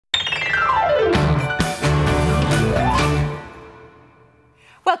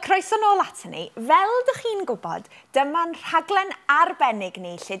Wel, croeso nôl ato ni. Fel ydych chi'n gwybod, dyma'n rhaglen arbennig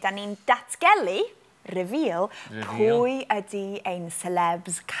ni lle da ni'n datgelu, reveal, pwy ydy ein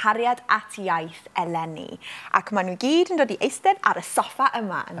celebs cariad at iaith eleni. Ac maen nhw gyd yn dod i eistedd ar y soffa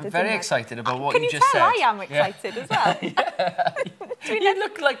yma. I'm very excited about what you just said. Can you tell I am excited as well? You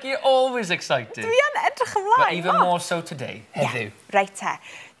look like you're always excited. Dwi yn edrych ymlaen. But even more so today, heddiw. Reit te.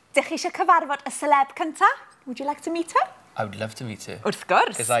 Dych chi eisiau cyfarfod y celeb cynta? Would you like to meet her? I would love to meet her. Wrth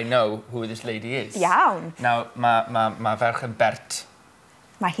gwrs. Because I know who this lady is. Iawn. Now, ma ferch yn Bert.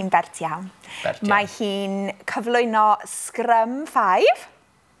 Mae hi'n bert iawn. Bert iawn. Mae hi'n cyflwyno Scrum 5.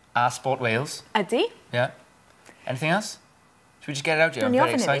 A Sport Wales. Ydy. Yeah. Anything else? Should we just get it out here? I'm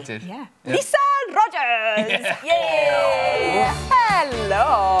very excited. Yeah. Lisa Rogers! Yeah. Yay!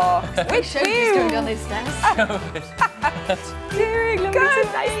 Hello! Which show is going on these stairs? Doing good.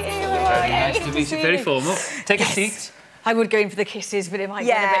 Nice to meet you. Very formal. Take a seat. I would go in for the kisses, but it might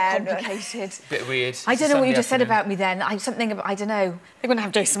get a bit complicated. Bit weird. I don't know what you just said about me then. I don't know. They're going to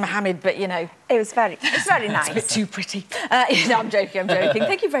have Jason Mohammed, but you know. It's very nice. It's a bit too pretty. No, I'm joking.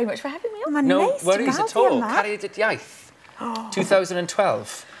 Thank you very much for having me on. No worries at all. Cariad at iaith.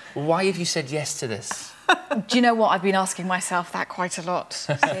 2012. Why have you said yes to this? Do you know what? I've been asking myself that quite a lot.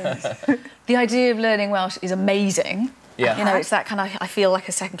 The idea of learning Welsh is amazing. Yeah. You know, it's that kind of, I feel like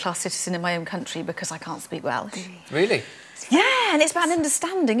a second-class citizen in my own country because I can't speak Welsh. Really? Yeah, and it's about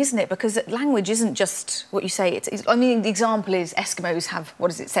understanding, isn't it? Because language isn't just what you say. I mean, the example is Eskimos have,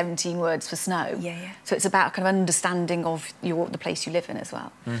 17 words for snow. Yeah. So it's about kind of understanding of the place you live in as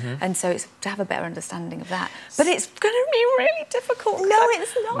well. And so it's to have a better understanding of that. But it's going to be really difficult. No,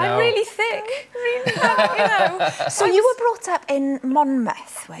 it's not. I'm really thick. Really, you know. So you were brought up in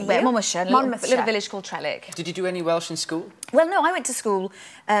Monmouth, were you? Monmouthshire, a little village called Trellick. Did you do any Welsh in school? Well, no, I went to school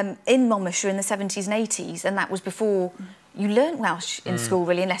in Monmouthshire in the 70s and 80s, and that was before you learnt Welsh in school,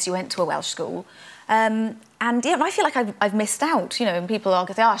 really, unless you went to a Welsh school. And yeah, I feel like I've missed out, you know, and people are going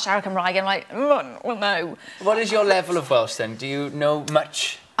to say, oh, siarad Cymraeg, and I'm like, oh, well, no. What is your level of Welsh, then? Do you know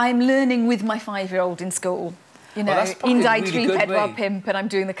much? I'm learning with my 5-year-old in school. You know, pimp, and I'm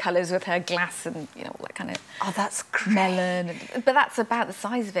doing the colours with her glass and, you know, all that kind of... Oh, that's great. Melon. But that's about the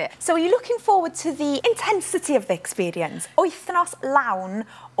size of it. So are you looking forward to the intensity of the experience? Wythnos lawn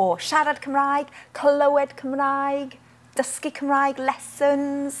o siarad Cymraeg, clywed Cymraeg, dysgu Cymraeg,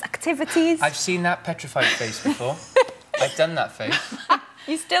 lessons, activities? I've seen that petrified face before. I've done that face.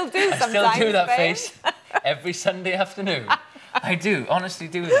 You still do sometimes, I still do that face every Sunday afternoon. I do, honestly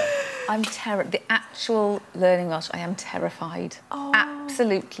do that. I'm terrified. The actual learning Welsh, I am terrified. Oh.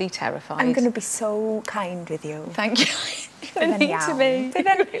 Absolutely terrified. I'm going to be so kind with you. Thank you. I need to be.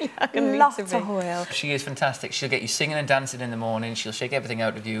 Bydd lot o hwyl. She is fantastic. She'll get you singing and dancing in the morning. She'll shake everything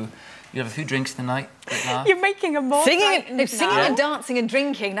out of you. You'll have a few drinks tonight. You're making a more singing and dancing and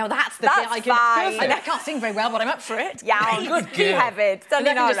drinking. Now that's the bit I can. Fine. I can't sing very well, but I'm up for it. Yeah, good girl. You hefyd. And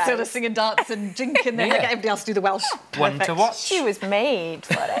then just sort of sing and dance and drink, and then get everybody else to do the Welsh. One to watch. She was made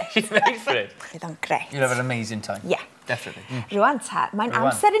for it. She's made for it. Bydd o'n greu. You'll have an amazing time. Yeah. Definitely. Rwan ta, mae'n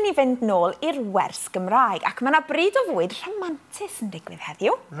amser i ni fynd nôl i'r wers Gymraeg ac mae yna bryd o fwyd rhamantus yn digwydd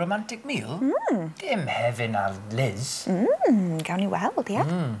heddiw. Romantic meal? Dim Hefin a Liz. Gawn ni weld, ie.